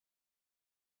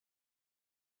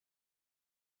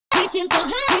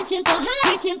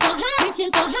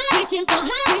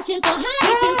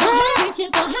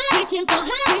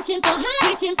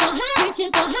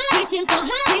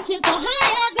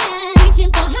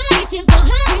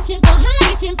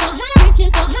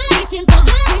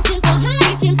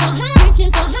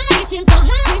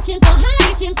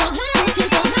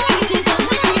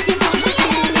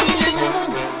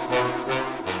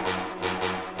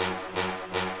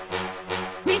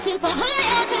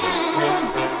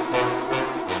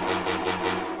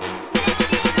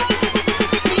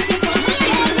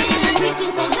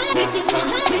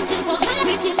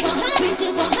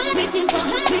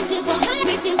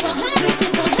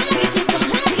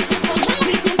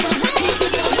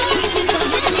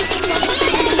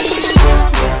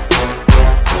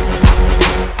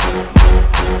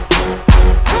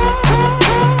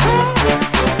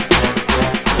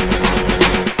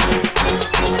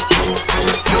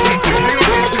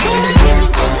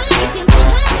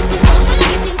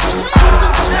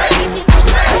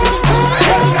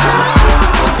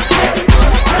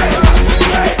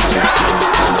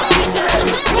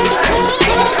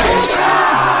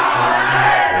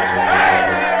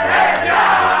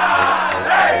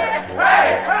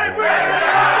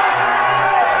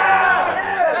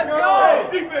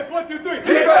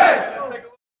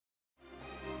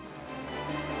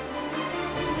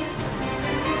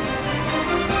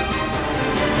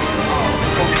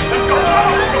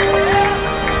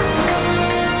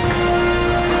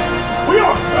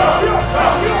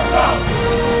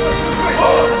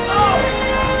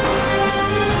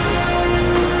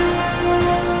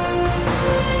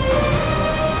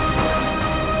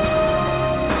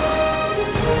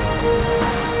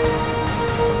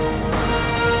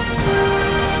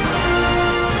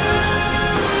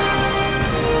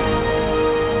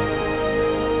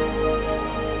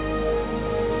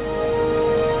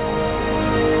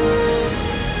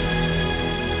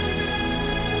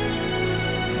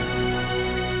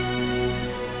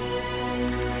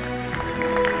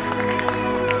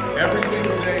Every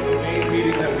single day, the main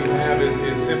meeting that we have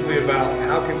is simply about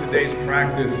how can today's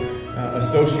practice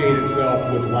associate itself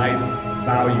with life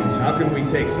values. How can we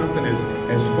take something as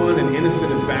fun and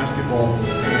innocent as basketball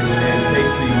and take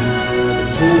the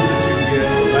tools that you get,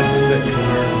 the lessons that you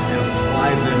learn, and apply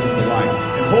them to life.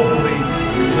 And hopefully,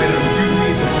 we planted a few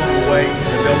seeds along the way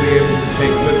that they'll be able to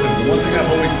take with them. The one thing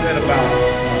I've always said about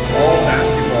all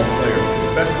basketball players,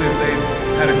 especially if they've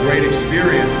had a great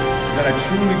experience, that I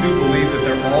truly do believe that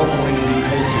they're all going to be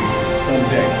coaches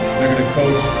someday. They're going to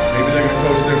coach, maybe they're going to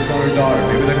coach their son or daughter,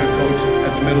 maybe they're going to coach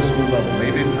at the middle school level,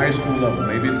 maybe it's high school level,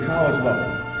 maybe it's college level.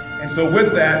 And so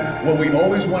with that, what we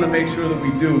always want to make sure that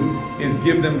we do is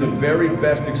give them the very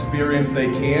best experience they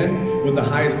can with the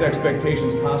highest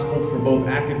expectations possible for both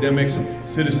academics,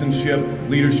 citizenship,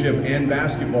 leadership, and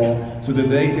basketball, so that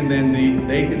they can then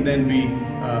be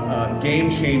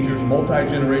game changers,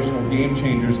 multi-generational game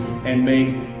changers, and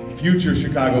make future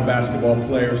Chicago basketball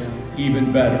players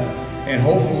even better. And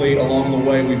hopefully along the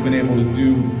way we've been able to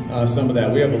do some of that.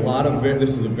 We have a lot of,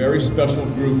 this is a very special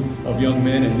group of young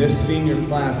men, and this senior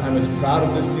class, I'm as proud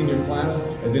of this senior class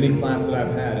as any class that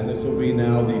I've had, and this will be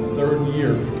now the 3rd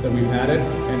year that we've had it,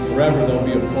 and forever they'll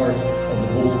be a part of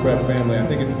the Bulls Prep family. I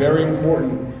think it's very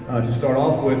important to start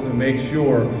off with to make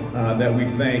sure that we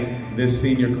thank this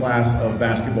senior class of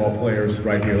basketball players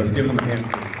right here. Let's give them a hand,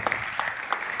 please.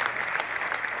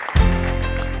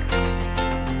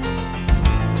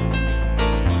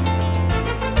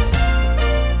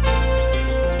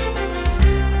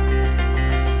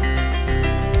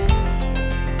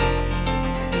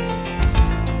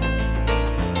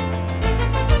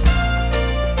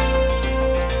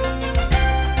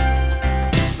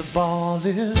 Ball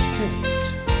is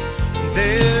tipped,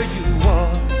 there you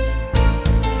are.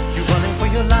 You're running for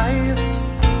your life.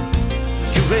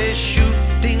 You're a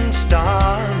shooting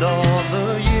star. And all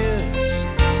the years,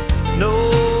 no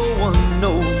one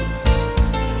knows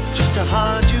just how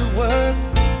hard you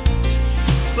worked,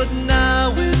 but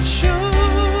now it shows.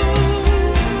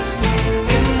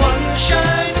 In one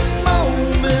shining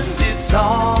moment, it's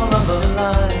all on the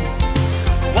line.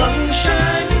 One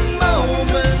shining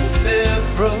moment, they're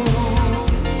frozen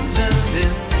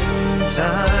in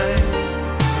time.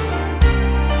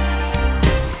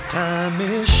 Time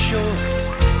is short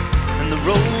and the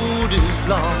road is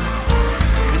long.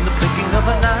 In the blinking of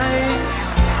an eye,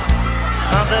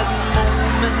 how that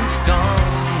moment's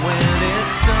gone when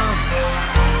it's done.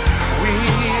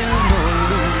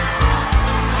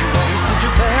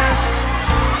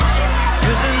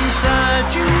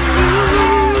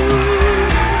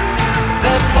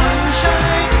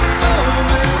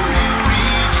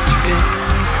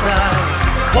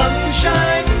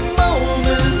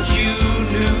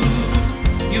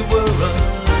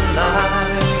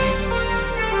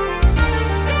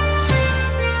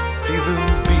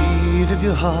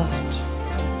 heart,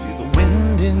 feel the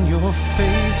wind in your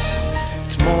face.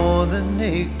 It's more than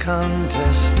a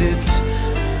contest, it's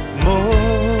more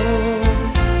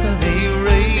than a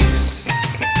race.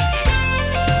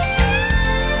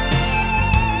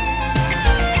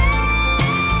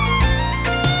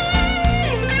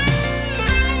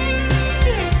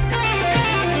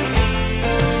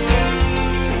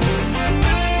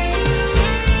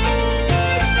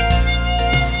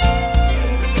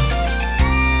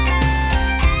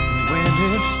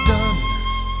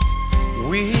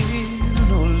 Win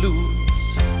or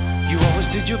lose, you always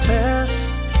did your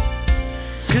best,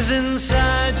 'cause inside